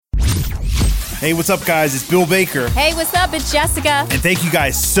Hey, what's up, guys? It's Bill Baker. Hey, what's up? It's Jessica. And thank you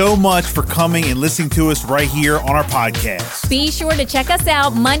guys so much for coming and listening to us right here on our podcast. Be sure to check us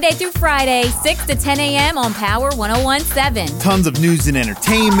out Monday through Friday, 6 to 10 a.m. on Power 101.7. Tons of news and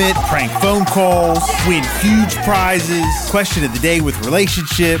entertainment, prank phone calls, win huge prizes, question of the day with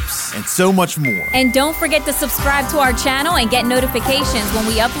relationships, and so much more. And don't forget to subscribe to our channel and get notifications when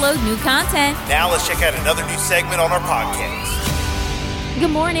we upload new content. Now let's check out another new segment on our podcast. Good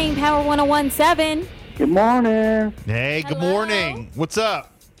morning, Power 101.7. Good morning. Hey, good Hello. morning. What's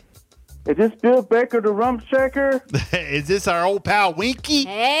up? Is this Bill Baker, the rump checker? Is this our old pal Winky?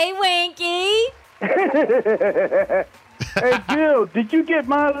 Hey, Winky. Hey, Bill, did you get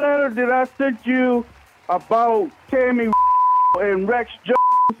my letter that I sent you about Tammy and Rex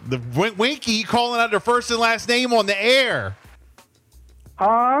Jones? The Winky, you calling out their first and last name on the air.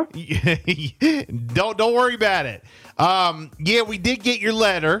 Huh? Don't worry about it. Yeah, we did get your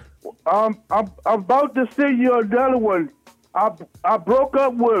letter. I'm about to send you another one. I broke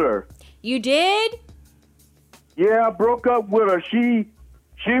up with her. You did? Yeah, I broke up with her. She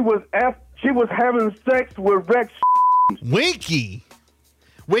was having sex with Rex. Winky,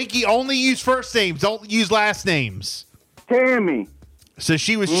 only use first names. Don't use last names. Tammy. So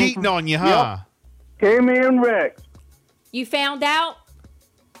she was cheating on you, huh? Yep. Tammy and Rex. You found out?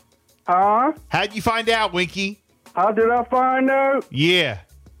 Huh? How'd you find out, Winky? How did I find out? Yeah.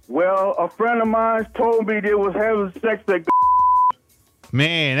 Well, a friend of mine told me they was having sex at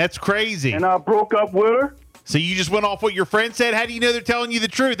Man, that's crazy. and I broke up with her. So you just went off what your friend said? How do you know they're telling you the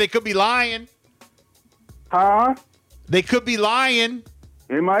truth? They could be lying. Huh? They could be lying.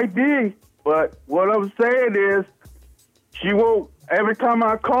 It might be, but what I'm saying is, she won't. Every time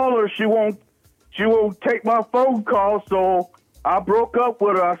I call her, she won't take my phone call. So I broke up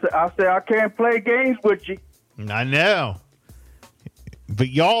with her. I said I can't play games with you. I know. But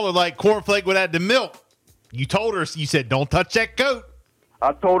y'all are like cornflake without the milk. You told her, you said, don't touch that goat.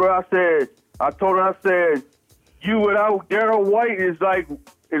 I told her, I said, you without Daryl White is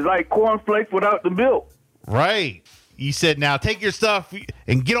like cornflakes without the milk. Right. You said, now take your stuff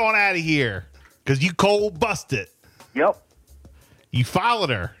and get on out of here because you cold busted. Yep. You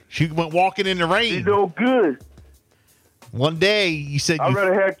followed her. She went walking in the rain. She's no good. One day you said I'd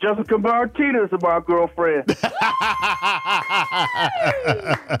rather have Jessica Martinez as my girlfriend.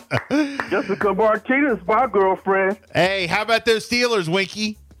 Jessica Martinez is my girlfriend. Hey, how about those Steelers,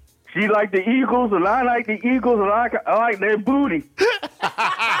 Winky? She like the Eagles, and I like the Eagles, and I like their booty.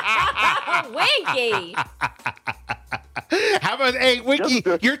 Winky. How about, hey, Winky,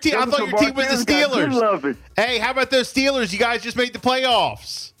 your team, I thought your team was the Steelers. Hey, how about those Steelers? You guys just made the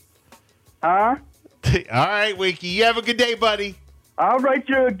playoffs. Huh? All right, Winky. You have a good day, buddy. I'll write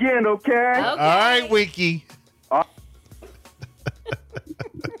you again, okay? All right, Winky.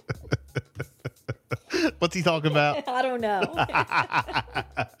 What's he talking about? I don't know.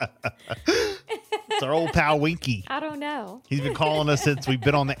 It's our old pal Winky. I don't know. He's been calling us since we've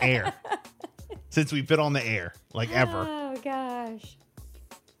been on the air. Like ever. Oh, gosh.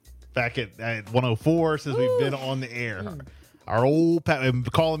 Back at 104, since we've been on the air. Our old pal, and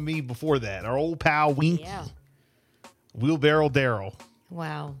calling me before that. Our old pal Winky. Yeah. Wheelbarrow Daryl.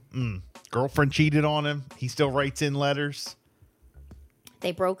 Wow. Girlfriend cheated on him. He still writes in letters.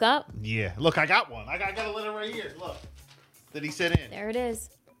 They broke up? Yeah. Look, I got one. I got a letter right here. Look. That he sent in. There it is.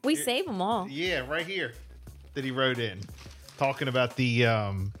 We save them all. Yeah, right here. That he wrote in. Talking about the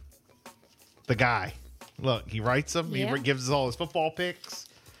guy. Look, he writes them. Yeah. He gives us all his football picks.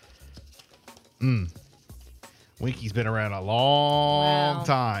 Winky's been around a long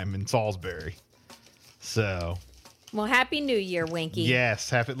time in Salisbury. So. Well, Happy New Year, Winky.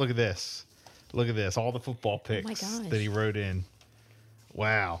 Yes. Look at this. Look at this. All the football picks gosh. that he wrote in.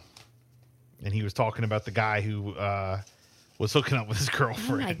 Wow. And he was talking about the guy who was hooking up with his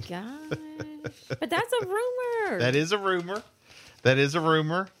girlfriend. Oh, my gosh. But that's a rumor. That is a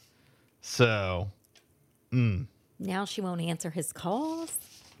rumor. So. Now she won't answer his calls.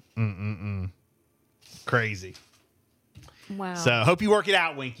 Crazy. Wow. So hope you work it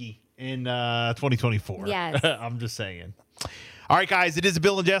out, Winky, in 2024. Yes. I'm just saying. All right, guys, it is a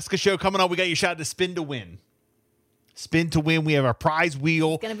Bill and Jessica show coming on. We got your shot to spin to win. Spin to win. We have our prize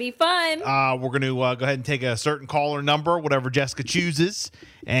wheel. It's going to be fun. We're going to go ahead and take a certain caller number, whatever Jessica chooses.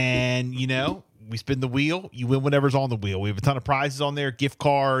 And, we spin the wheel. You win whatever's on the wheel. We have a ton of prizes on there. Gift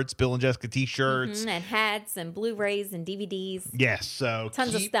cards, Bill and Jessica t-shirts. And hats and Blu-rays and DVDs. Yes. So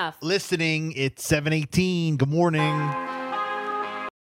Tons of keep stuff. listening. It's 7:18. Good morning.